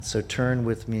So turn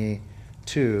with me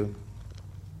to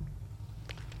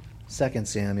 2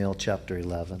 Samuel chapter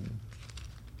 11.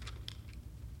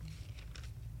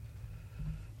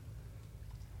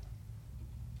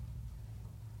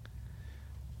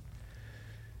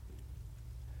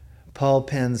 Paul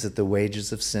pens that the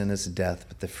wages of sin is death,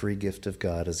 but the free gift of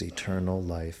God is eternal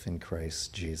life in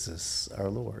Christ Jesus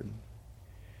our Lord.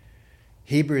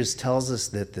 Hebrews tells us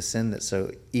that the sin that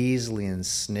so easily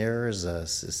ensnares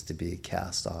us is to be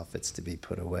cast off, it's to be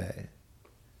put away,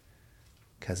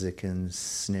 because it can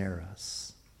snare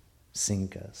us,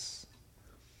 sink us.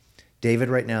 David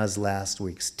right now, his last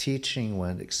week's teaching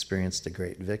went, experienced a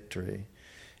great victory.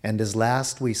 And as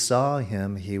last we saw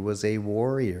him, he was a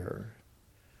warrior.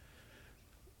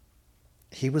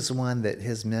 He was one that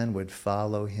his men would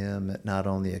follow him at not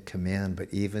only a command,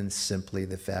 but even simply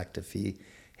the fact if he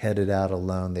headed out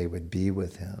alone, they would be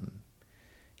with him.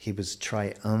 He was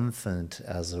triumphant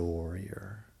as a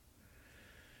warrior.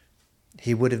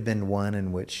 He would have been one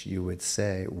in which you would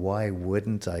say, why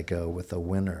wouldn't I go with a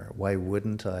winner? Why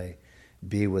wouldn't I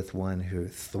be with one who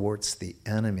thwarts the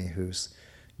enemy, whose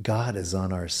God is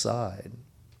on our side?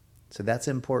 So that's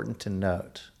important to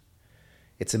note.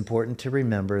 It's important to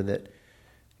remember that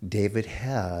David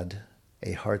had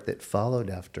a heart that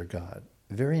followed after God.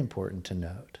 Very important to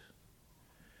note.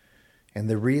 And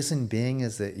the reason being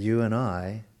is that you and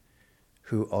I,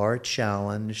 who are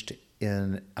challenged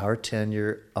in our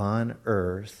tenure on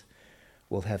earth,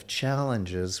 will have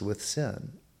challenges with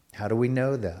sin. How do we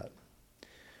know that?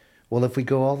 Well, if we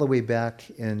go all the way back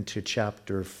into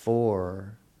chapter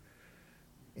 4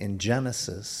 in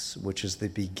Genesis, which is the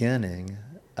beginning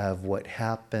of what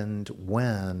happened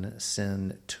when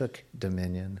sin took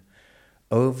dominion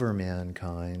over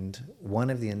mankind, one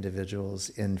of the individuals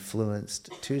influenced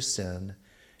to sin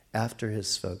after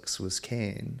his folks was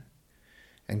Cain.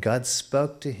 And God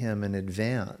spoke to him in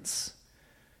advance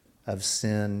of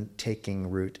sin taking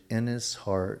root in his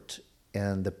heart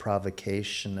and the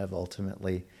provocation of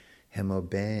ultimately him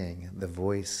obeying the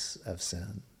voice of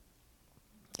sin.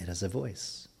 It has a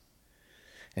voice.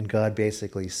 And God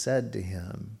basically said to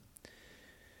him,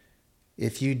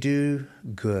 if you do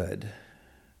good,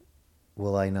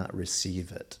 will I not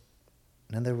receive it?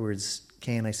 In other words,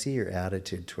 Cain, I see your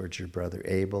attitude towards your brother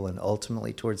Abel and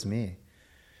ultimately towards me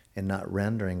in not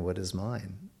rendering what is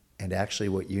mine. And actually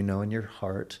what you know in your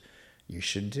heart you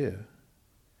should do.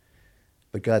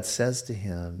 But God says to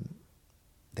him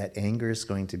that anger is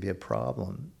going to be a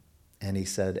problem. And he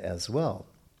said as well,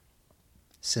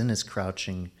 sin is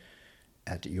crouching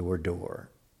at your door,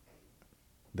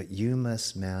 but you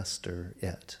must master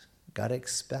it. God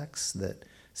expects that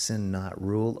sin not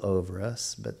rule over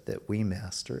us, but that we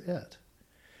master it.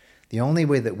 The only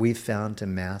way that we've found to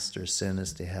master sin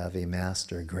is to have a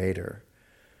master greater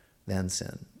than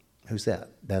sin. Who's that?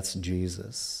 That's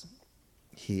Jesus.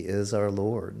 He is our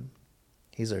Lord.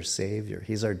 He's our Savior.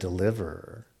 He's our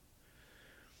deliverer.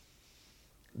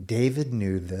 David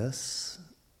knew this.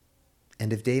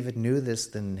 And if David knew this,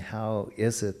 then how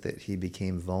is it that he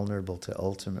became vulnerable to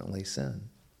ultimately sin?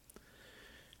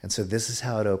 And so this is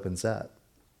how it opens up.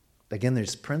 Again,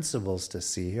 there's principles to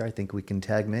see here. I think we can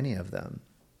tag many of them.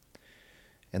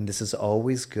 And this is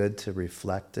always good to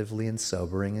reflectively and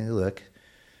soberingly look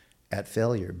at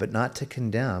failure, but not to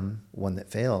condemn one that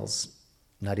fails,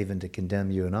 not even to condemn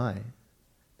you and I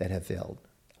that have failed.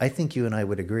 I think you and I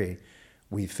would agree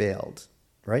we failed,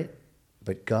 right?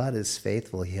 But God is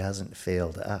faithful. He hasn't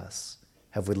failed us.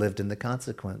 Have we lived in the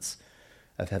consequence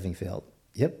of having failed?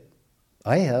 Yep,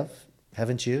 I have.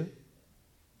 Haven't you?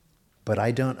 But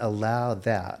I don't allow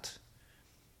that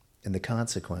and the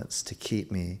consequence to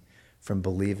keep me from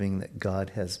believing that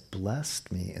God has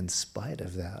blessed me in spite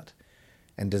of that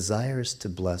and desires to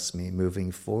bless me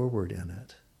moving forward in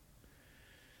it.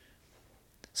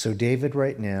 So David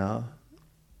right now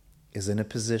is in a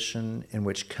position in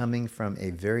which, coming from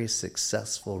a very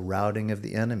successful routing of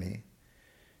the enemy,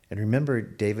 and remember,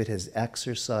 David has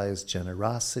exercised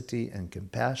generosity and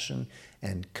compassion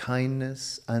and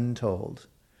kindness untold.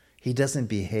 He doesn't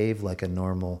behave like a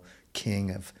normal king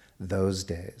of those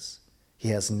days. He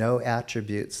has no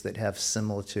attributes that have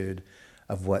similitude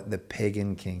of what the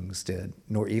pagan kings did,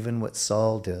 nor even what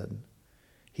Saul did.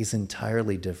 He's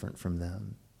entirely different from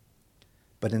them.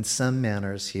 But in some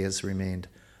manners, he has remained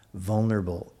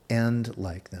vulnerable and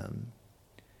like them.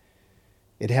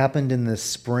 It happened in the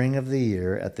spring of the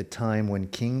year, at the time when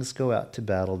kings go out to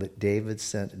battle, that David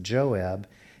sent Joab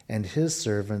and his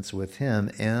servants with him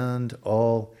and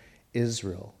all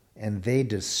Israel. And they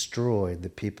destroyed the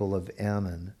people of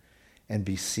Ammon and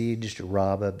besieged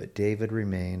Rabbah, but David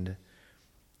remained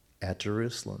at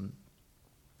Jerusalem.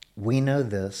 We know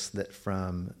this, that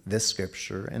from this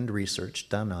scripture and research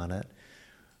done on it,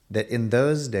 that in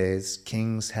those days,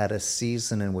 kings had a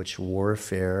season in which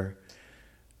warfare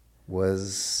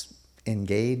was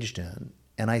engaged in.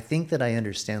 And I think that I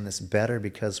understand this better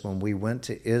because when we went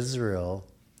to Israel,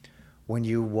 when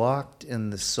you walked in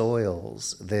the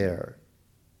soils there,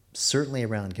 certainly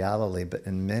around Galilee, but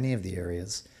in many of the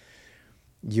areas,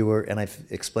 and I've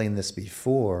explained this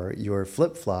before, your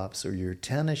flip-flops or your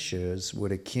tennis shoes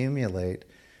would accumulate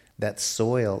that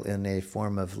soil in a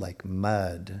form of like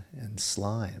mud and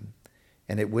slime.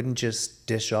 And it wouldn't just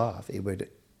dish off. It would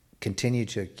continue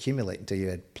to accumulate until you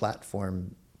had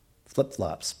platform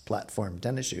flip-flops, platform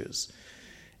tennis shoes.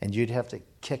 And you'd have to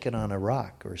kick it on a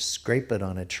rock or scrape it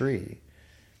on a tree.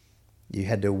 You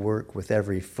had to work with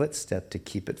every footstep to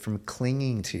keep it from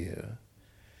clinging to you.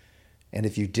 And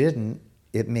if you didn't,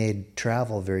 it made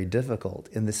travel very difficult.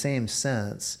 In the same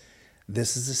sense,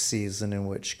 this is a season in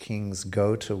which kings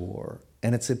go to war.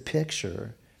 And it's a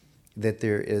picture that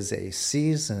there is a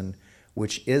season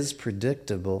which is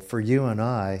predictable. For you and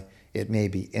I, it may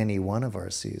be any one of our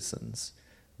seasons.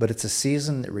 But it's a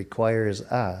season that requires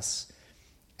us,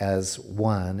 as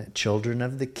one, children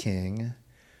of the king,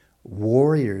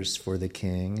 warriors for the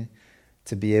king,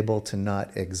 to be able to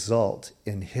not exult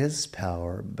in his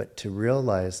power, but to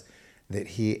realize that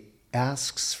he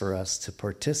asks for us to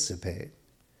participate.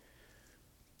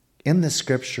 In the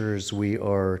scriptures, we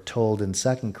are told in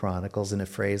 2 Chronicles, in a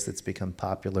phrase that's become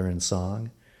popular in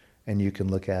song, and you can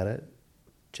look at it,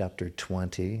 chapter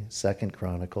 20, 2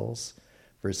 Chronicles,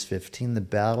 verse 15, the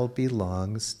battle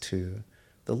belongs to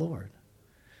the Lord.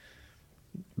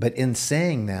 But in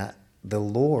saying that, the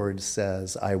Lord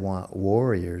says, I want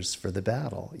warriors for the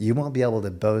battle. You won't be able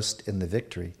to boast in the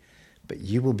victory, but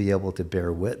you will be able to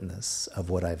bear witness of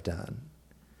what I've done.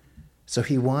 So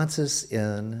he wants us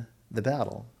in the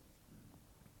battle.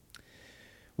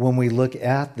 When we look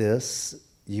at this,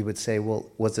 you would say,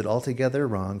 well, was it altogether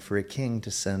wrong for a king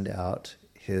to send out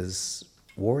his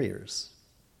warriors?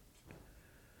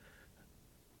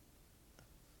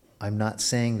 I'm not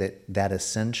saying that that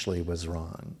essentially was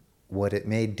wrong. What it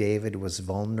made David was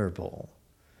vulnerable.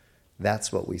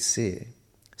 That's what we see.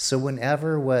 So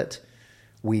whenever what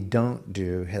we don't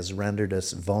do has rendered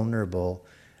us vulnerable,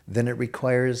 then it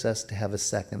requires us to have a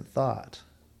second thought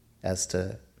as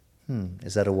to,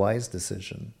 is that a wise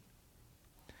decision?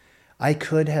 I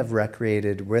could have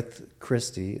recreated with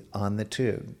Christy on the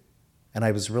tube, and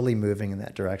I was really moving in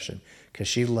that direction because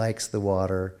she likes the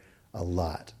water a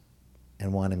lot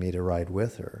and wanted me to ride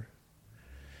with her.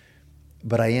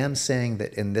 But I am saying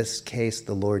that in this case,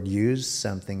 the Lord used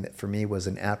something that for me was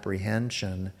an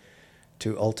apprehension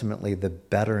to ultimately the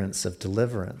betterance of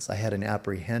deliverance. I had an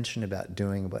apprehension about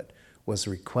doing what was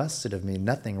requested of me,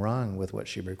 nothing wrong with what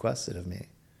she requested of me.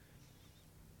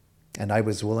 And I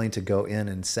was willing to go in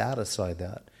and satisfy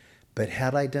that. But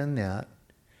had I done that,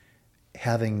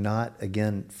 having not,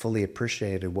 again, fully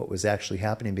appreciated what was actually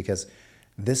happening, because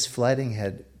this flooding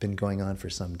had been going on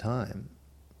for some time,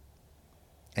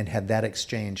 and had that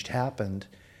exchange happened,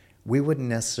 we wouldn't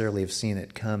necessarily have seen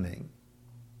it coming.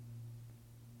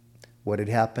 What had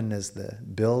happened is the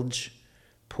bilge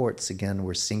ports, again,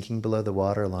 were sinking below the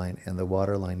water line, and the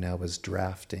water line now was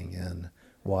drafting in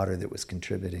water that was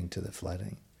contributing to the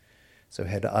flooding. So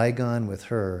had I gone with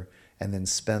her and then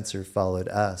Spencer followed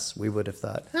us, we would have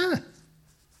thought,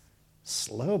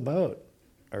 slow boat.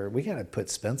 Or we got to put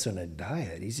Spencer on a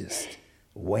diet. He's just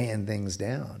weighing things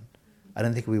down. I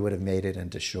don't think we would have made it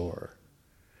into shore.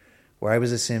 Where I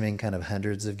was assuming kind of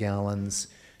hundreds of gallons,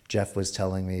 Jeff was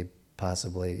telling me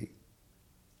possibly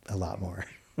a lot more.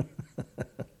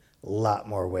 A lot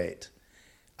more weight.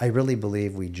 I really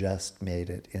believe we just made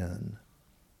it in.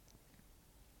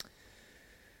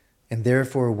 And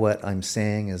therefore, what I'm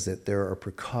saying is that there are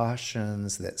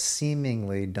precautions that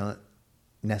seemingly don't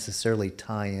necessarily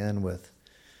tie in with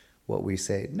what we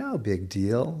say, no big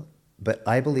deal. But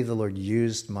I believe the Lord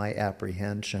used my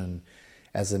apprehension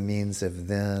as a means of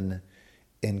then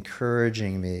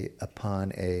encouraging me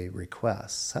upon a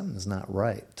request. Something's not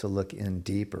right, to look in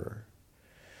deeper.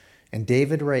 And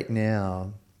David right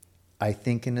now, I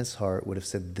think in his heart would have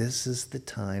said, this is the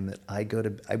time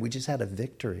that we just had a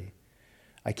victory.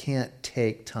 I can't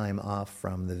take time off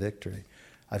from the victory.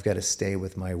 I've got to stay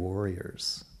with my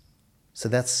warriors. So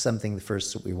that's something the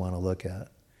first that we want to look at.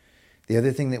 The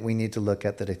other thing that we need to look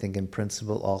at that I think in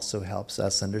principle also helps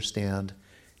us understand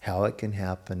how it can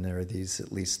happen, there are these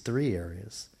at least three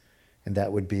areas. And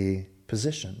that would be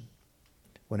position.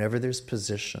 Whenever there's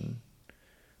position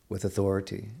with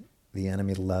authority, the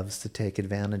enemy loves to take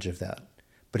advantage of that.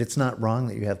 But it's not wrong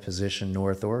that you have position nor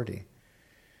authority.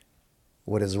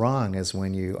 What is wrong is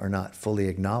when you are not fully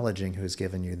acknowledging who's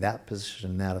given you that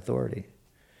position, that authority.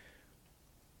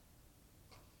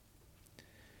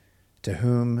 To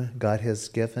whom God has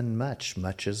given much,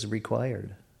 much is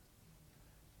required.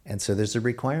 And so there's a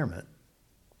requirement.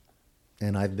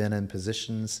 And I've been in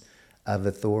positions of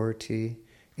authority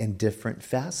in different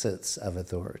facets of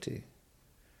authority,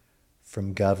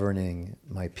 from governing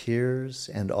my peers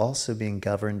and also being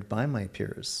governed by my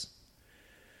peers.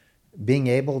 Being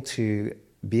able to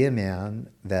be a man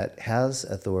that has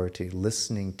authority,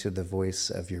 listening to the voice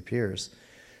of your peers,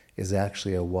 is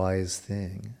actually a wise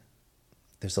thing.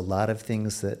 There's a lot of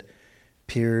things that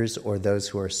peers or those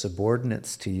who are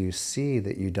subordinates to you see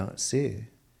that you don't see.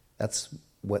 That's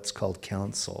what's called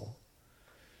counsel.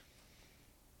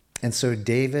 And so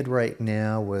David right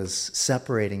now was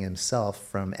separating himself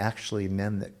from actually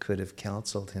men that could have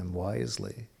counseled him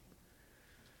wisely.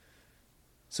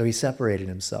 So he separated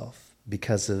himself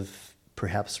because of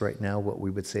perhaps right now what we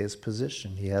would say is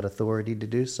position. He had authority to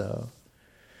do so.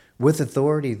 With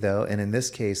authority, though, and in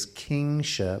this case,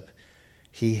 kingship,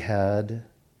 he had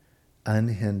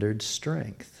unhindered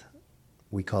strength.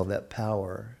 We call that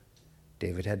power.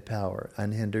 David had power,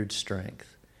 unhindered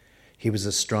strength. He was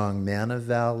a strong man of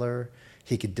valor.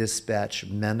 He could dispatch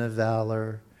men of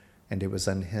valor, and it was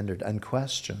unhindered,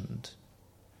 unquestioned.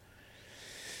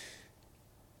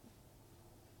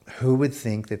 Who would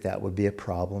think that that would be a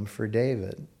problem for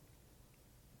David?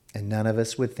 And none of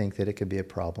us would think that it could be a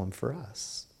problem for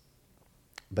us.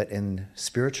 But in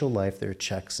spiritual life, there are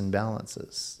checks and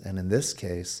balances. And in this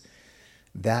case,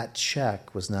 that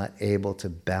check was not able to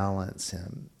balance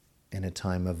him in a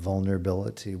time of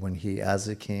vulnerability when he, as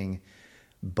a king,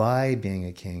 by being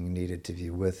a king, needed to be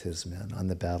with his men on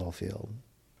the battlefield.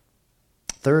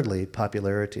 Thirdly,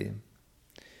 popularity.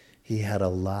 He had a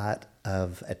lot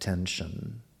of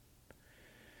attention.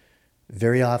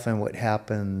 Very often what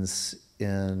happens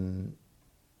in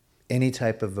any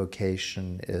type of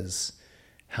vocation is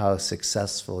how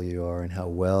successful you are and how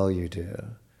well you do.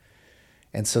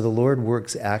 And so the Lord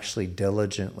works actually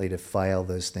diligently to file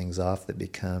those things off that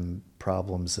become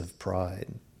problems of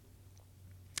pride.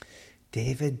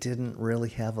 David didn't really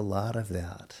have a lot of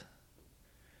that.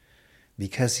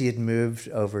 Because he had moved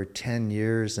over 10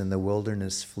 years in the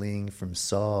wilderness fleeing from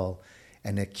Saul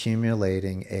and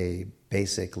accumulating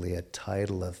basically a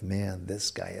title of man, this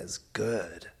guy is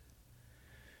good.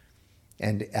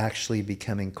 And actually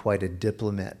becoming quite a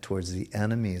diplomat towards the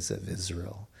enemies of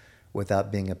Israel.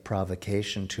 Without being a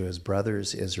provocation to his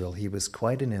brothers Israel, he was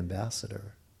quite an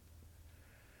ambassador,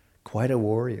 quite a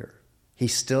warrior. He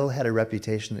still had a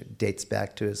reputation that dates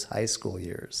back to his high school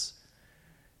years.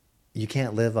 You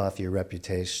can't live off your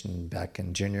reputation back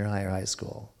in junior high or high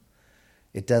school.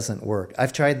 It doesn't work.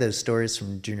 I've tried those stories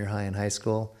from junior high and high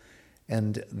school,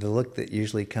 and the look that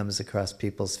usually comes across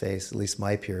people's face, at least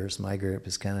my peers, my group,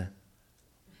 is kind of,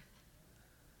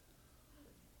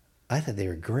 I thought they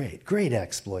were great. Great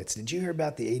exploits. Did you hear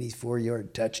about the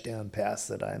 84-yard touchdown pass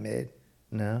that I made?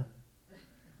 No?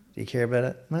 Do you care about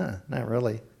it? No, not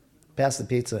really. Pass the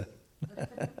pizza.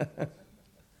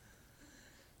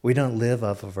 We don't live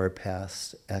off of our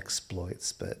past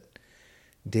exploits, but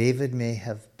David may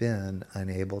have been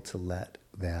unable to let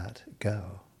that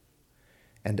go.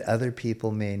 And other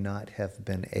people may not have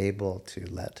been able to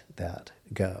let that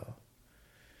go.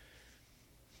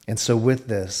 And so with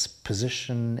this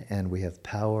position, and we have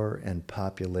power and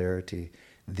popularity,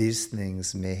 these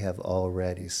things may have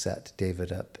already set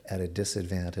David up at a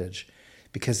disadvantage,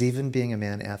 because even being a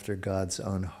man after God's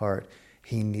own heart,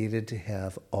 he needed to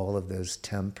have all of those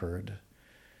tempered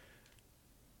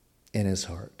in his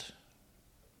heart.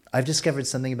 I've discovered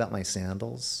something about my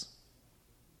sandals.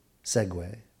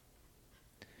 Segue.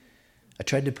 I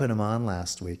tried to put them on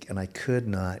last week, and I could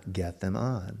not get them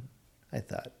on. I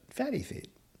thought, fatty feet.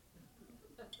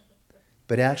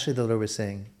 But actually the Lord was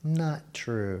saying, not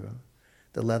true.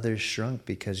 The leather's shrunk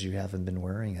because you haven't been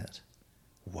wearing it.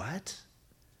 What?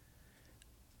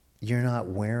 You're not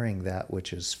wearing that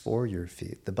which is for your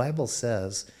feet. The Bible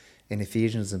says, in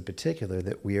Ephesians in particular,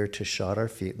 that we are to shod our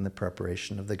feet in the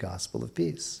preparation of the gospel of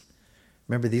peace.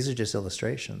 Remember, these are just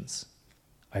illustrations.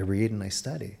 I read and I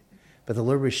study. But the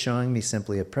Lord was showing me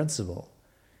simply a principle.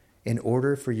 In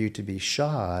order for you to be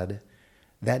shod,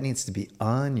 that needs to be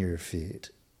on your feet.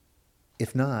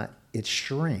 If not, it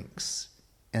shrinks,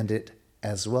 and it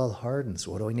as well hardens.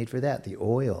 What do I need for that? The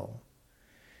oil.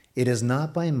 It is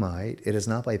not by might, it is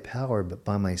not by power, but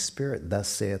by my Spirit, thus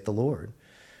saith the Lord.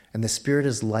 And the Spirit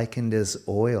is likened as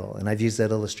oil. And I've used that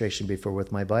illustration before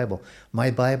with my Bible. My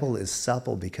Bible is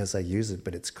supple because I use it,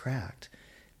 but it's cracked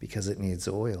because it needs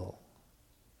oil.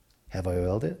 Have I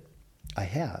oiled it? I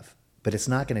have. but it's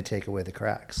not going to take away the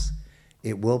cracks.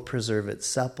 It will preserve its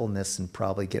suppleness and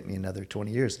probably get me another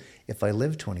 20 years if I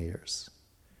live 20 years.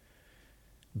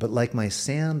 But like my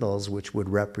sandals, which would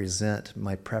represent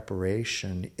my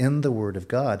preparation in the Word of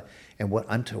God and what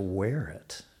I'm to wear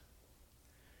it,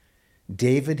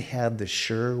 David had the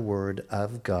sure word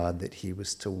of God that he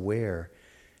was to wear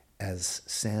as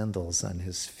sandals on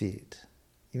his feet.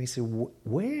 You may say,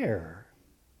 where?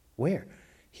 Where?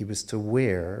 He was to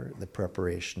wear the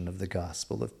preparation of the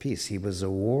gospel of peace. He was a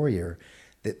warrior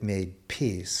that made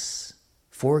peace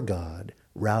for God,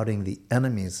 routing the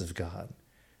enemies of God.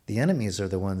 The enemies are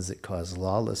the ones that cause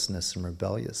lawlessness and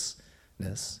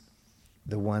rebelliousness,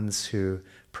 the ones who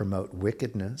promote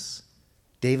wickedness.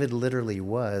 David literally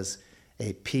was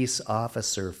a peace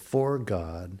officer for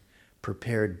God,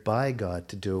 prepared by God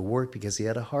to do a work because he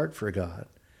had a heart for God.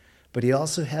 But he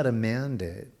also had a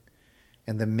mandate.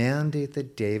 And the mandate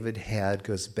that David had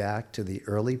goes back to the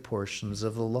early portions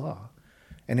of the law.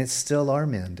 And it's still our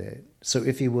mandate. So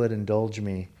if you would indulge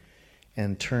me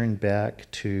and turn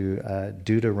back to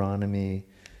Deuteronomy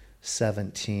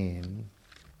 17.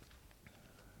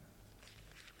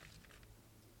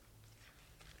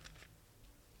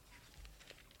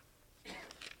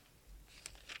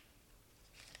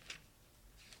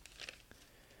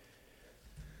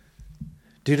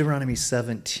 Deuteronomy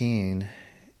 17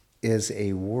 is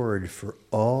a word for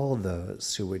all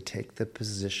those who would take the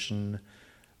position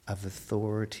of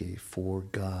authority for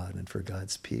God and for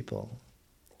God's people.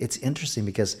 It's interesting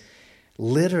because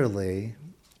literally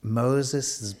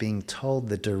Moses is being told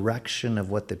the direction of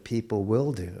what the people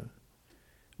will do.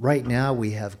 Right now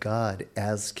we have God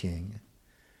as king,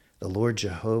 the Lord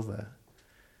Jehovah,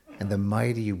 and the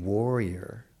mighty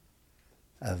warrior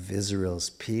of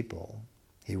Israel's people.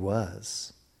 He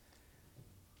was.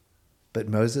 But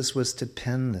Moses was to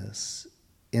pen this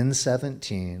in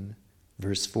 17,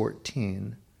 verse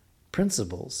 14,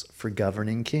 principles for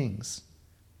governing kings.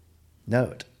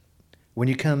 Note, when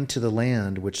you come to the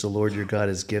land which the Lord your God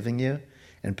is giving you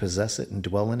and possess it and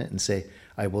dwell in it and say,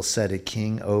 I will set a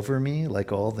king over me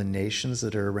like all the nations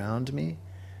that are around me,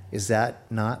 is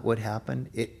that not what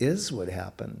happened? It is what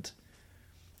happened.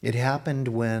 It happened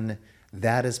when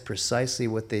that is precisely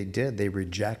what they did. They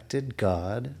rejected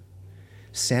God.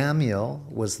 Samuel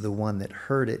was the one that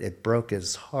heard it. It broke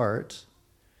his heart.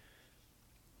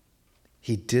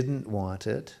 He didn't want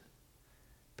it.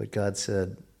 But God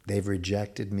said, they've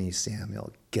rejected me,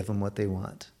 Samuel. Give them what they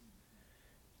want.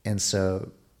 And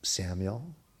so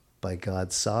Samuel, by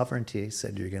God's sovereignty,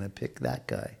 said, you're going to pick that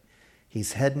guy.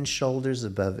 He's head and shoulders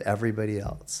above everybody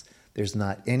else. There's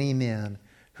not any man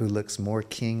who looks more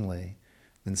kingly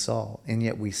than Saul. And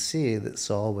yet we see that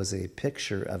Saul was a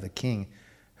picture of a king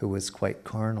who was quite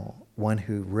carnal, one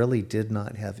who really did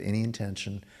not have any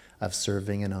intention of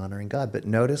serving and honoring God. But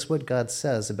notice what God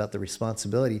says about the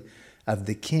responsibility of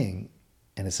the king.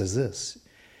 And it says this,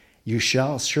 you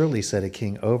shall surely set a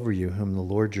king over you, whom the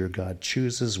Lord your God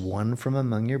chooses, one from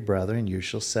among your brethren. You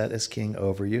shall set as king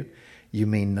over you. You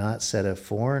may not set a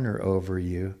foreigner over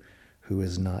you, who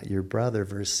is not your brother.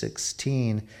 Verse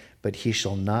 16, but he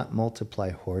shall not multiply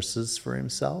horses for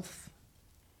himself,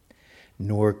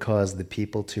 nor cause the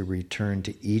people to return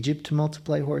to Egypt to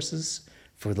multiply horses,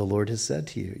 for the Lord has said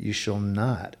to you, you shall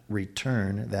not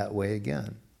return that way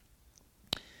again.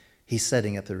 He's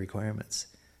setting up the requirements.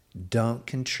 Don't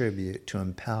contribute to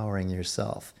empowering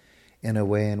yourself in a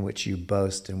way in which you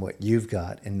boast in what you've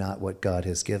got and not what God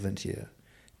has given to you.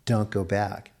 Don't go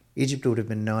back. Egypt would have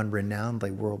been known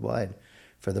renownedly worldwide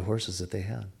for the horses that they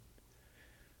had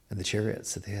and the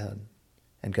chariots that they had.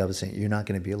 And God was saying, you're not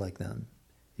going to be like them.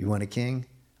 You want a king?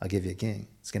 I'll give you a king.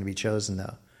 It's going to be chosen,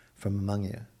 though, from among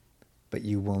you. But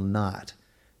you will not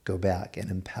go back and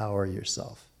empower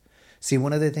yourself. See,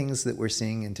 one of the things that we're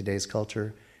seeing in today's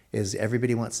culture is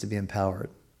everybody wants to be empowered.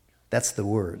 That's the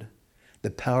word.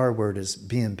 The power word is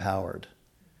be empowered.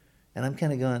 And I'm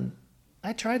kind of going,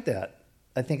 I tried that.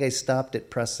 I think I stopped at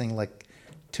pressing like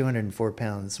 204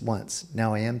 pounds once.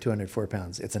 Now I am 204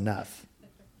 pounds. It's enough.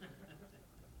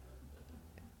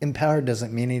 Empowered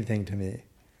doesn't mean anything to me.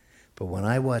 But when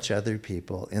I watch other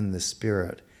people in the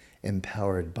Spirit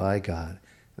empowered by God,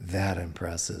 that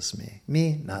impresses me.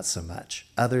 Me, not so much.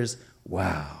 Others,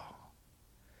 wow.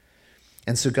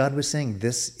 And so God was saying,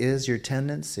 this is your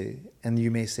tendency. And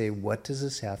you may say, what does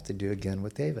this have to do again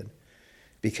with David?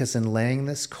 Because in laying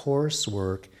this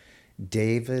coursework,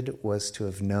 David was to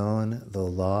have known the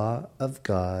law of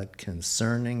God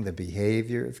concerning the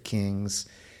behavior of kings,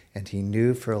 and he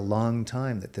knew for a long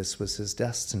time that this was his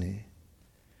destiny.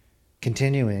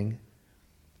 Continuing,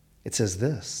 it says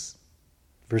this,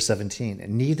 Verse 17,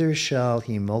 neither shall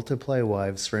he multiply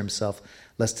wives for himself,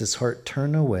 lest his heart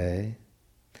turn away,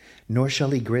 nor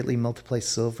shall he greatly multiply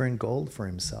silver and gold for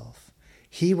himself.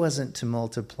 He wasn't to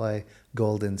multiply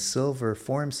gold and silver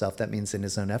for himself. That means in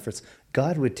his own efforts.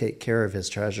 God would take care of his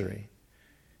treasury.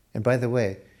 And by the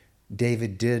way,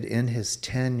 David did in his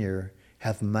tenure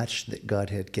have much that God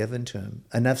had given to him,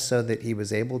 enough so that he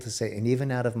was able to say, and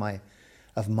even out of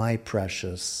my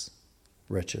precious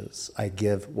riches, I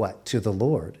give what? To the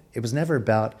Lord. It was never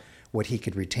about what he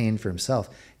could retain for himself.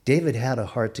 David had a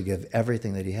heart to give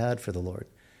everything that he had for the Lord.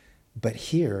 But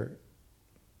here,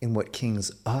 in what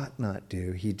kings ought not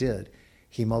do, he did.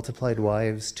 He multiplied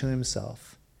wives to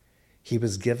himself. He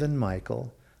was given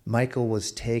Michal. Michal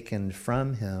was taken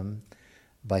from him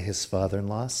by his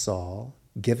father-in-law, Saul,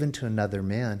 given to another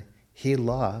man. He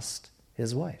lost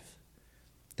his wife.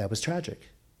 That was tragic.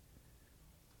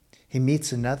 He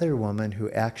meets another woman who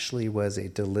actually was a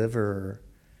deliverer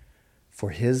for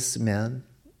his men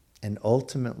and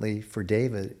ultimately for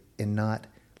David in not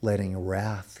letting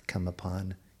wrath come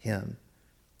upon him.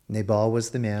 Nabal was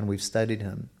the man. We've studied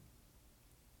him.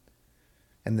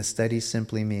 And the study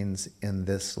simply means in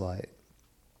this light.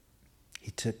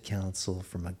 He took counsel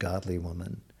from a godly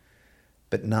woman,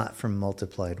 but not from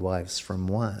multiplied wives, from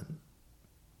one.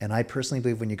 And I personally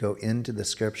believe when you go into the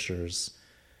scriptures,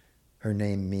 her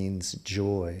name means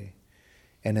joy.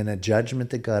 And in a judgment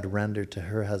that God rendered to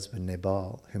her husband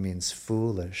Nabal, who means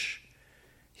foolish,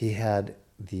 he had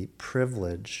the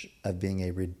privilege of being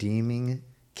a redeeming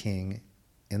king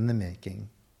in the making,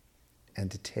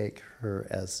 and to take her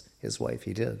as his wife.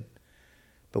 He did.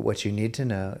 But what you need to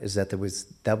know is that that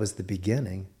was the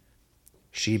beginning.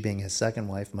 She being his second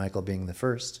wife, Michal being the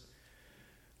first.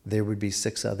 There would be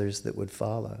 6 others that would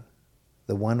follow.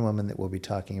 The one woman that we'll be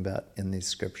talking about in these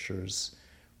scriptures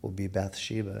will be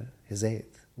Bathsheba, his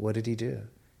 8th. What did he do?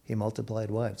 He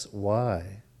multiplied wives.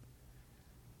 Why?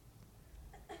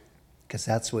 Because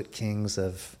that's what kings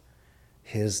of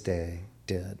his day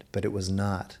did. But it was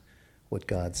not what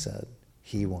God said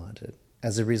he wanted.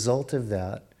 As a result of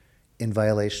that, in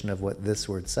violation of what this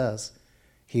word says,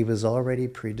 he was already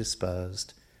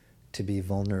predisposed to be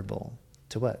vulnerable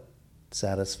to what?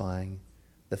 Satisfying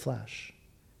the flesh.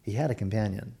 He had a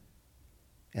companion,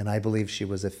 and I believe she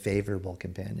was a favorable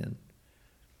companion.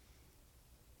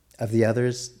 Of the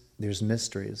others, there's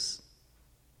mysteries.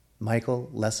 Michal,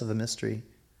 less of a mystery.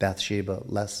 Bathsheba,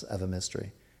 less of a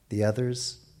mystery. The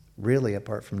others, really,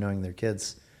 apart from knowing their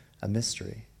kids, a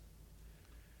mystery.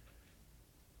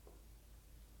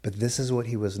 But this is what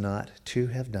he was not to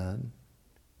have done,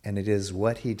 and it is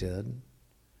what he did.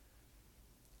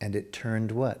 And it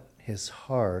turned what? His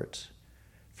heart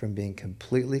from being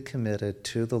completely committed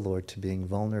to the Lord to being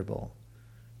vulnerable.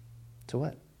 To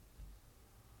what?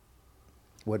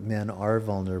 What men are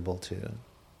vulnerable to.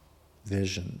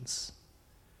 Visions.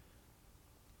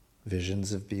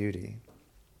 Visions of beauty.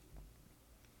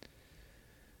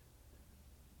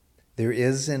 There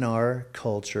is in our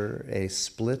culture a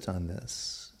split on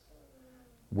this.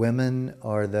 Women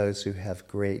are those who have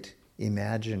great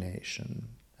imagination.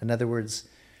 In other words,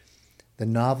 the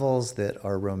novels that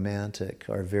are romantic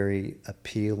are very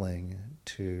appealing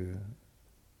to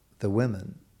the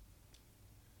women.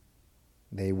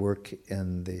 They work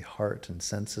in the heart and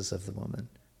senses of the woman.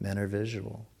 Men are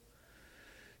visual.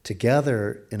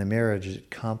 Together in a marriage,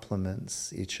 it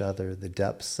complements each other, the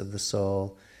depths of the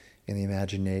soul and the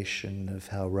imagination of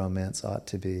how romance ought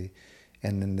to be,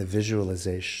 and in the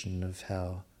visualization of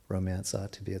how romance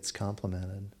ought to be. It's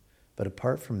complemented. But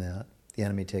apart from that, the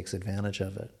enemy takes advantage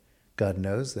of it. God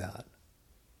knows that.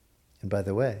 And by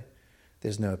the way,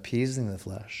 there's no appeasing the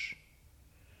flesh.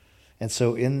 And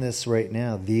so in this right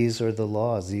now, these are the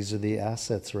laws, these are the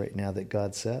assets right now that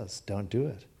God says, don't do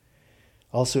it.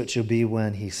 Also it shall be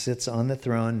when he sits on the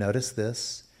throne, notice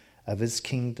this, of his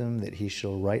kingdom, that he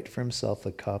shall write for himself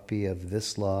a copy of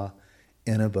this law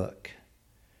in a book,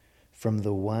 from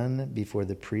the one before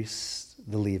the priests,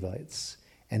 the Levites,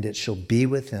 and it shall be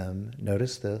with him,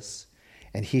 notice this,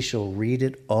 and he shall read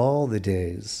it all the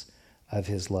days of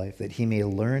his life, that he may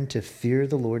learn to fear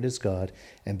the Lord his God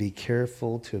and be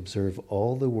careful to observe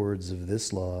all the words of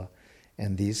this law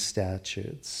and these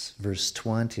statutes. Verse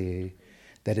 20,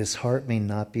 that his heart may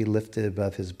not be lifted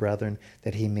above his brethren,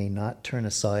 that he may not turn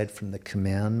aside from the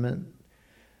commandment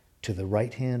to the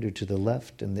right hand or to the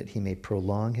left, and that he may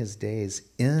prolong his days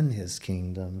in his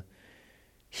kingdom,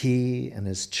 he and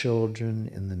his children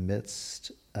in the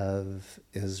midst of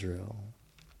Israel.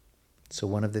 So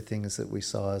one of the things that we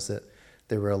saw is that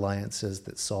there were alliances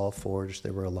that Saul forged.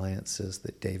 There were alliances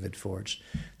that David forged.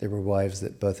 There were wives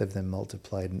that both of them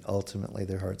multiplied, and ultimately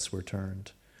their hearts were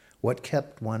turned. What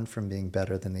kept one from being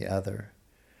better than the other?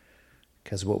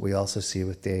 Because what we also see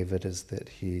with David is that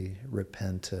he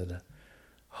repented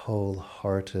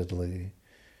wholeheartedly,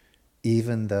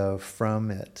 even though from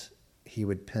it he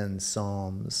would pen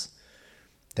psalms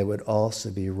that would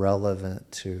also be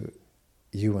relevant to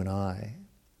you and I,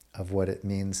 of what it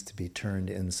means to be turned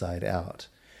inside out.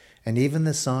 And even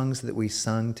the songs that we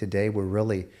sung today were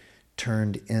really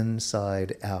turned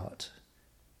inside out.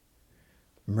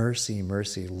 Mercy,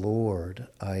 mercy, Lord,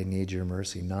 I need your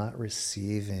mercy, not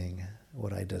receiving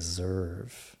what I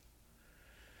deserve.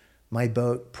 My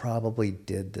boat probably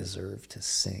did deserve to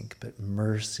sink, but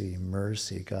mercy,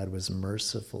 mercy, God was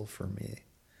merciful for me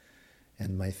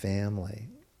and my family.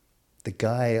 The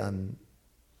guy on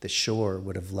the shore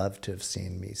would have loved to have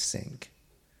seen me sink.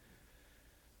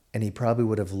 And he probably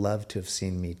would have loved to have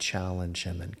seen me challenge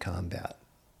him in combat.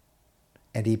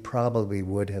 And he probably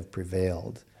would have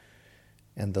prevailed.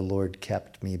 And the Lord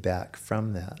kept me back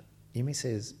from that. You may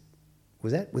say,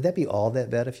 would that be all that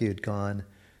bad if you had gone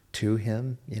to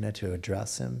him, to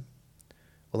address him?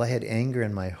 Well, I had anger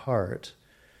in my heart.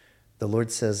 The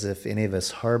Lord says if any of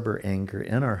us harbor anger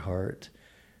in our heart,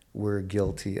 we're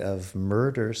guilty of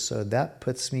murder. So that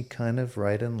puts me kind of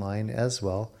right in line as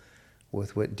well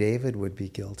with what David would be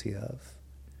guilty of.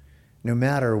 No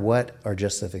matter what our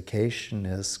justification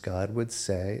is, God would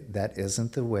say, that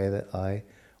isn't the way that I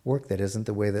work. That isn't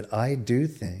the way that I do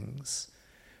things.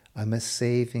 I'm a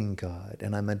saving God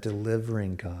and I'm a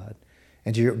delivering God.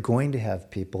 And you're going to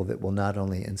have people that will not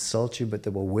only insult you, but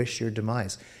that will wish your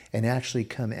demise and actually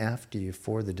come after you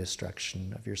for the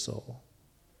destruction of your soul.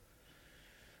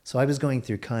 So I was going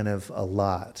through kind of a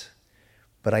lot,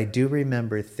 but I do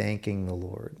remember thanking the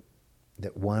Lord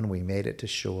that one, we made it to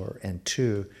shore, and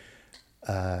two,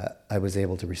 I was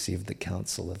able to receive the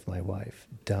counsel of my wife.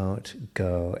 Don't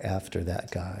go after that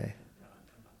guy,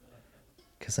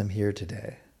 because I'm here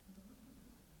today.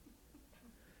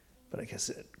 But like I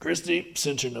said, Christy,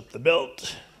 cinching up the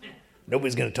belt.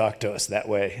 Nobody's going to talk to us that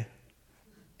way.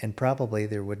 And probably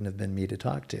there wouldn't have been me to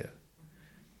talk to.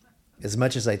 As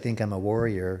much as I think I'm a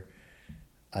warrior,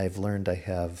 I've learned I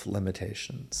have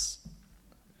limitations.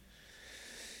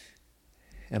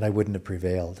 And I wouldn't have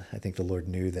prevailed. I think the Lord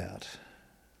knew that.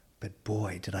 But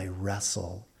boy, did I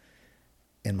wrestle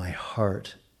in my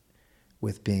heart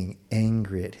with being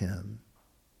angry at him,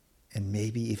 and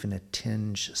maybe even a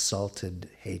tinge salted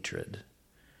hatred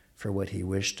for what he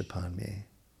wished upon me.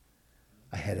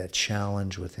 I had a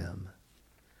challenge with him.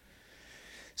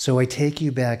 So I take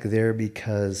you back there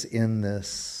because in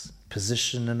this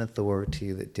position and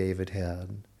authority that David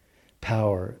had,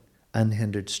 power,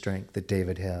 unhindered strength that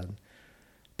David had,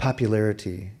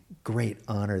 popularity, great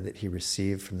honor that he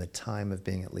received from the time of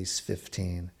being at least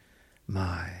 15.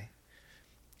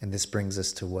 And this brings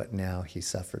us to what now he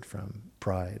suffered from,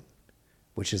 pride,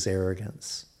 which is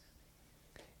arrogance.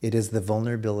 It is the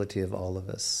vulnerability of all of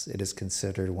us. It is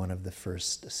considered one of the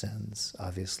first sins,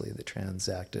 obviously, that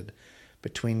transacted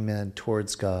between men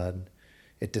towards God.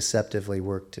 It deceptively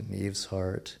worked in Eve's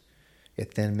heart.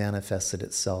 It then manifested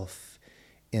itself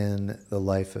in the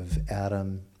life of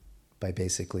Adam by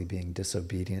basically being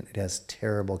disobedient. It has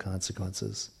terrible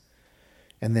consequences.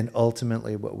 And then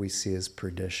ultimately what we see is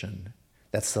perdition.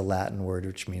 That's the Latin word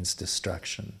which means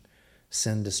destruction.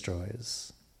 Sin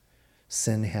destroys.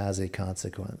 Sin has a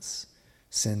consequence.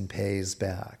 Sin pays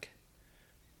back.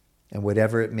 And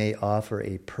whatever it may offer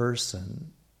a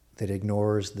person that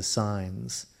ignores the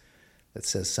signs, that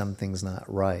says something's not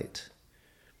right,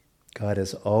 God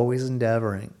is always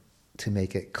endeavoring to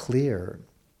make it clear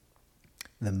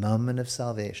the moment of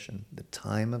salvation, the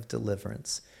time of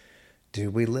deliverance.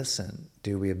 Do we listen?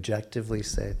 Do we objectively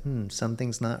say,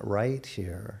 something's not right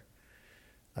here.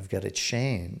 I've got to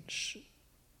change.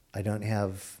 I don't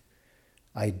have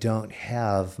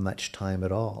much time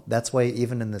at all. That's why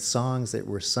even in the songs that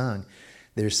were sung,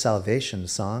 there's salvation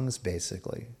songs,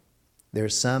 basically.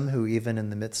 There's some who, even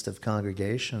in the midst of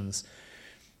congregations,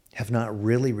 have not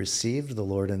really received the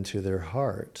Lord into their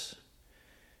heart.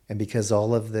 And because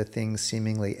all of the things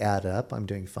seemingly add up, I'm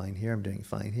doing fine here, I'm doing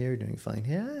fine here, doing fine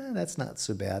here, that's not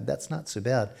so bad, that's not so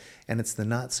bad. And it's the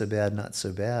not so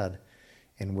bad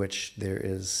in which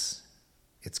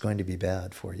it's going to be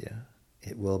bad for you.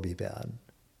 It will be bad.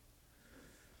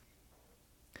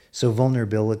 So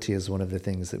vulnerability is one of the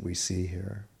things that we see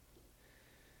here.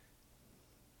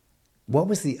 What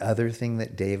was the other thing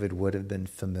that David would have been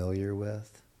familiar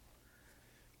with?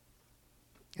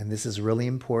 And this is really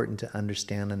important to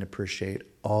understand and appreciate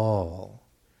all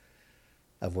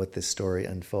of what this story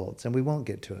unfolds. And we won't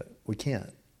get to it. We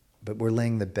can't. But we're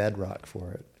laying the bedrock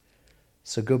for it.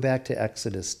 So go back to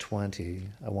Exodus 20.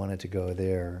 I wanted to go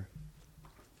there.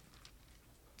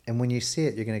 And when you see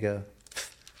it, you're going to go,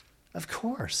 of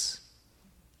course.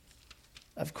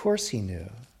 Of course he knew.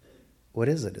 What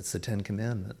is it? It's the Ten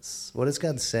Commandments. What does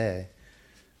God say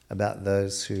about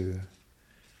those who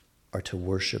are to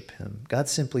worship him? God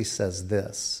simply says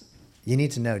this. You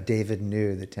need to know David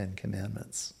knew the Ten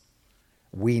Commandments.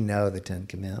 We know the Ten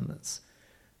Commandments.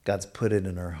 God's put it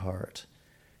in our heart.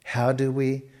 How do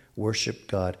we worship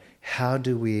God? How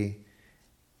do we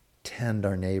tend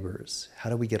our neighbors? How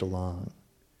do we get along?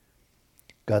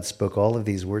 God spoke all of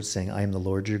these words saying, I am the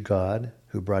Lord your God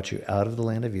who brought you out of the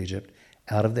land of Egypt,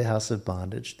 out of the house of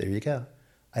bondage. There you go.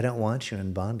 I don't want you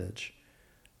in bondage.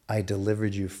 I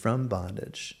delivered you from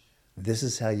bondage. This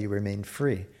is how you remain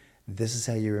free. This is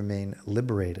how you remain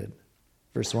liberated.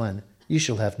 Verse 1, you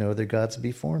shall have no other gods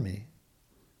before me.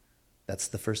 That's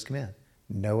the first command.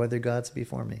 No other gods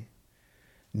before me.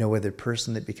 No other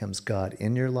person that becomes God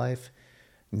in your life.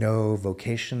 No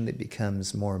vocation that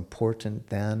becomes more important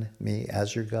than me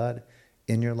as your God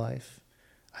in your life.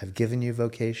 I've given you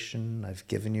vocation. I've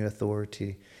given you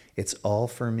authority. It's all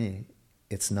for me.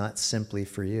 It's not simply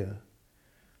for you.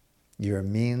 You're a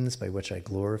means by which I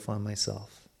glorify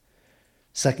myself.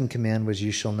 Second command was,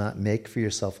 you shall not make for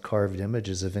yourself carved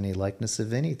images of any likeness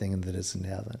of anything that is in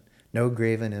heaven. No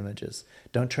graven images.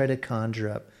 Don't try to conjure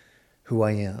up who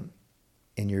I am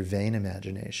in your vain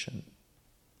imagination.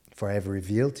 For I have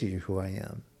revealed to you who I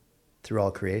am through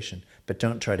all creation. But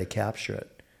don't try to capture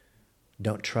it.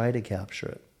 Don't try to capture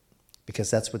it.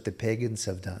 Because that's what the pagans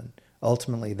have done.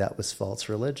 Ultimately, that was false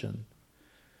religion.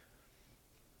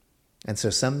 And so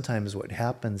sometimes what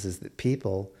happens is that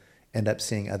people end up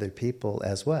seeing other people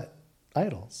as what?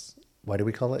 Idols. Why do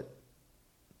we call it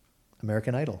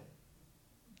American Idol?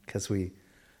 Because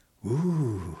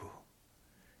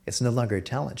it's no longer a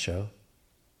talent show.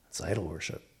 It's idol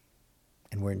worship.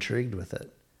 And we're intrigued with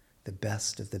it. The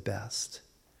best of the best.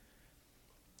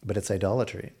 But it's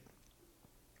idolatry.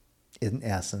 In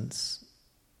essence,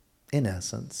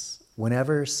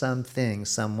 whenever something,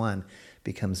 someone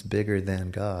becomes bigger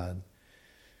than God,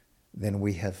 then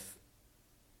we have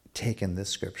taken this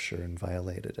scripture and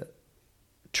violated it.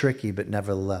 Tricky, but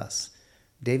nevertheless,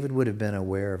 David would have been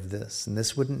aware of this, and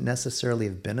this wouldn't necessarily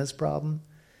have been his problem,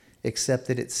 except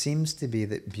that it seems to be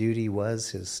that beauty was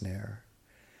his snare.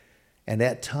 And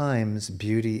at times,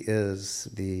 beauty is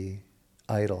the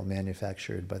idol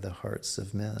manufactured by the hearts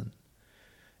of men.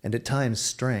 And at times,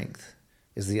 strength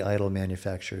is the idol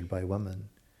manufactured by women.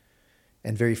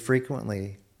 And very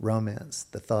frequently, romance,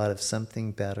 the thought of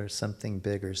something better, something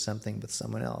bigger, something with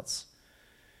someone else,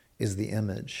 is the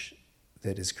image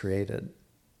that is created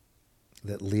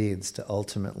that leads to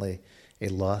ultimately a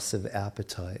loss of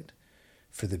appetite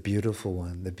for the beautiful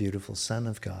one, the beautiful Son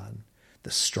of God,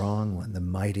 the strong one, the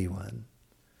mighty one.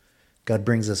 God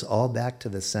brings us all back to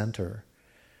the center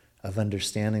of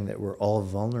understanding that we're all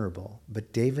vulnerable.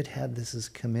 But David had this as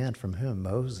a command from whom?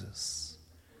 Moses.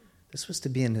 This was to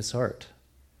be in his heart.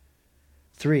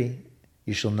 3,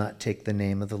 you shall not take the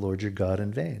name of the Lord your God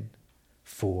in vain.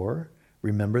 4,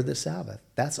 remember the Sabbath.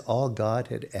 That's all God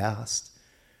had asked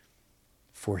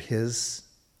for his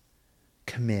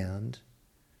command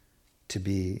to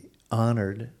be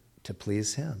honored, to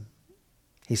please him.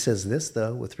 He says this,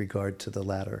 though, with regard to the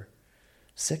latter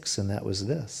 6, and that was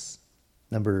this.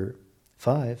 Number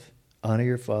 5, honor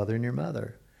your father and your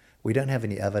mother. We don't have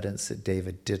any evidence that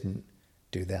David didn't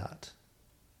do that.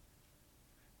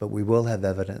 But we will have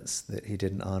evidence that he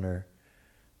didn't honor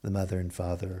the mother and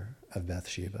father of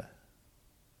Bathsheba.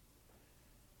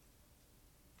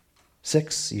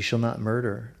 6, you shall not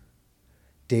murder.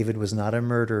 David was not a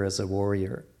murderer as a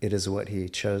warrior. It is what he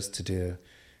chose to do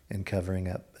in covering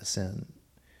up a sin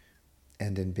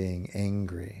and in being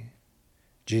angry.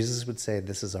 Jesus would say,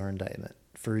 this is our indictment.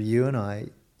 For you and I,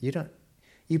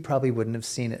 you probably wouldn't have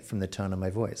seen it from the tone of my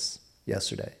voice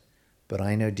yesterday. But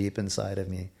I know deep inside of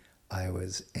me, I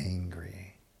was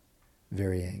angry,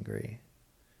 very angry.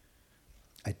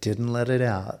 I didn't let it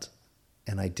out,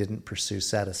 and I didn't pursue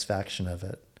satisfaction of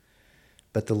it.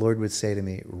 But the Lord would say to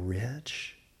me,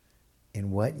 Rich,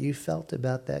 in what you felt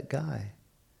about that guy,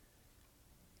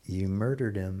 you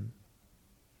murdered him.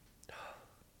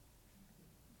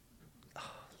 Oh,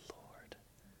 Lord,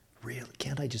 really?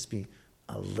 Can't I just be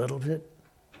a little bit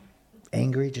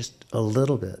angry? Just a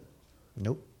little bit?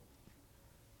 Nope.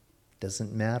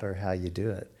 Doesn't matter how you do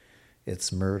it.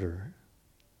 It's murder.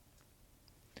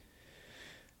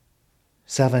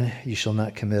 7, you shall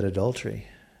not commit adultery.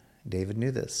 David knew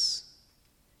this.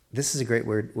 This is a great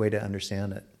way to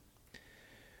understand it.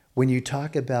 When you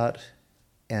talk about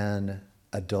an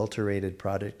adulterated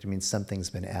product, it means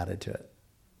something's been added to it.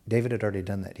 David had already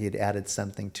done that. He had added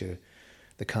something to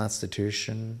the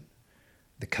Constitution,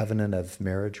 the covenant of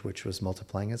marriage, which was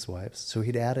multiplying his wives. So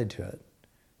he'd added to it.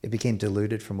 It became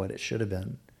diluted from what it should have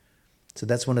been. So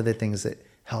that's one of the things that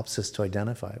helps us to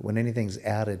identify. When anything's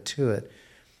added to it,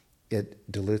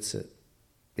 it dilutes it.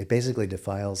 It basically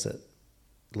defiles it.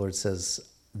 The Lord says,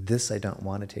 this I don't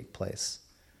want to take place.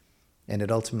 And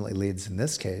it ultimately leads in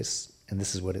this case, and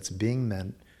this is what it's being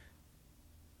meant,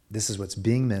 this is what's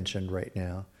being mentioned right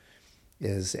now,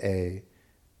 is a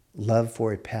love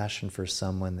for, a passion for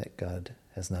someone that God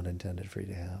has not intended for you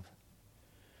to have.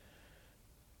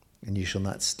 And you shall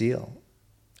not steal.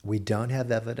 We don't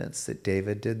have evidence that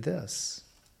David did this.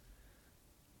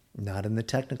 Not in the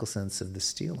technical sense of the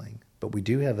stealing, but we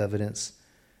do have evidence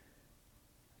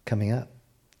coming up.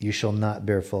 You shall not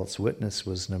bear false witness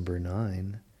was number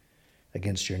 9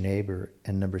 against your neighbor.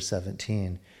 And number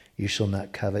 17, you shall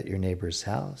not covet your neighbor's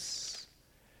house.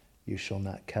 You shall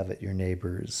not covet your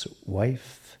neighbor's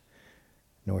wife,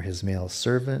 nor his male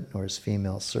servant, nor his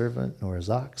female servant, nor his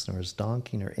ox, nor his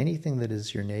donkey, nor anything that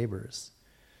is your neighbor's.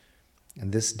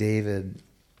 And this David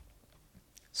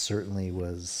certainly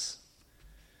was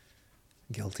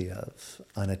guilty of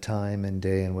on a time and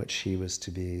day in which he was to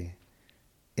be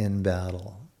in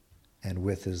battle and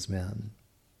with his men.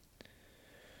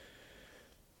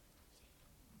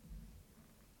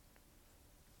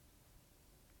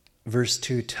 Verse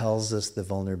 2 tells us the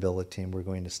vulnerability, and we're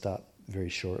going to stop very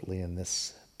shortly in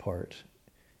this part.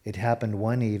 It happened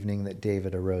one evening that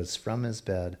David arose from his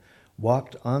bed,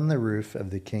 walked on the roof of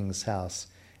the king's house,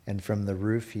 and from the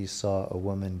roof he saw a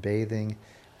woman bathing,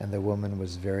 and the woman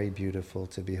was very beautiful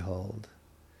to behold.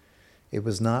 It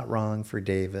was not wrong for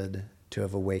David to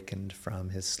have awakened from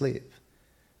his sleep,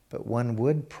 but one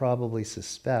would probably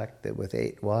suspect that with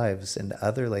 8 wives and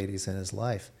other ladies in his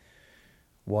life,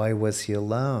 why was he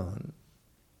alone?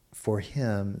 For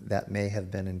him, that may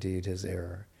have been indeed his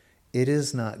error. It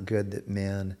is not good that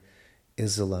man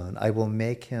is alone. I will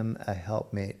make him a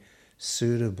helpmate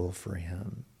suitable for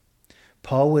him.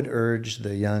 Paul would urge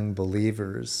the young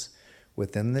believers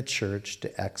within the church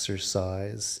to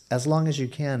exercise, as long as you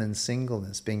can, in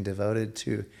singleness, being devoted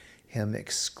to him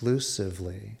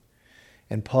exclusively.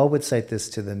 And Paul would cite this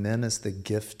to the men as the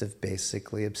gift of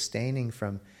basically abstaining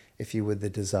from, if you would, the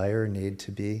desire or need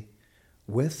to be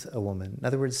with a woman. In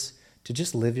other words, to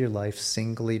just live your life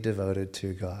singly devoted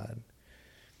to God.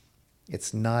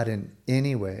 It's not in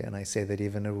any way, and I say that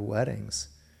even at weddings,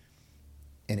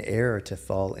 an error to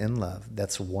fall in love.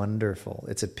 That's wonderful.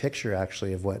 It's a picture,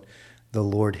 actually, of what the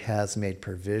Lord has made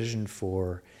provision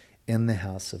for in the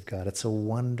house of God. It's a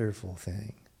wonderful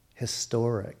thing,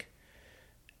 historic.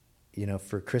 You know,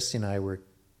 for Christy and I, we're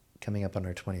coming up on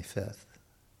our 25th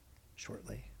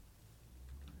shortly.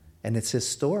 And it's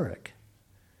historic.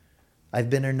 I've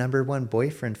been her number 1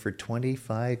 boyfriend for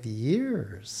 25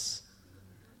 years.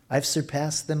 I've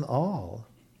surpassed them all.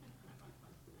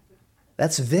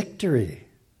 That's victory.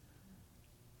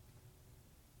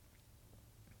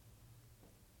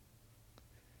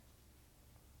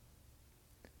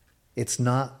 It's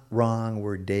not wrong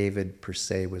where David per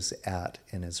se was at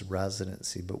in his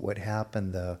residency, but what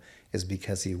happened though is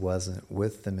because he wasn't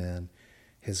with the men,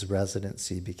 his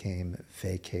residency became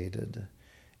vacated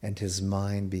and his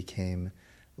mind became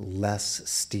less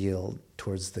steeled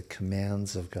towards the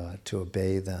commands of God, to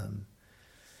obey them.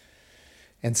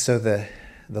 And so the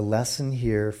lesson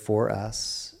here for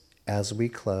us as we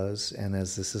close, and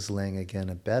as this is laying again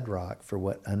a bedrock for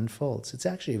what unfolds, it's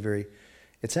actually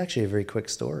a very quick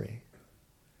story.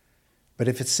 But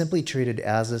if it's simply treated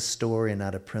as a story and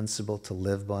not a principle to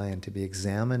live by and to be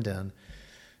examined in,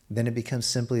 then it becomes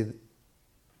simply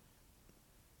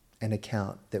an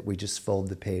account that we just fold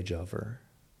the page over.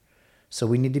 So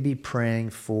we need to be praying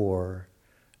for,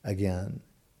 again,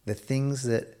 the things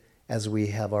that, as we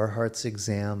have our hearts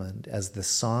examined, as the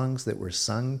songs that were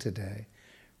sung today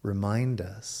remind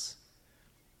us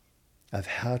of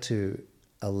how to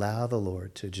allow the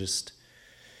Lord to just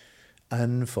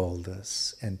unfold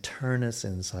us and turn us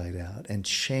inside out and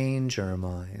change our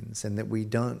minds, and that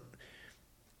we're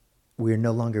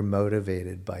no longer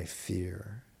motivated by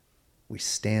fear. We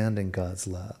stand in God's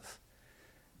love,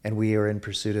 and we are in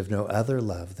pursuit of no other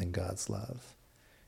love than God's love.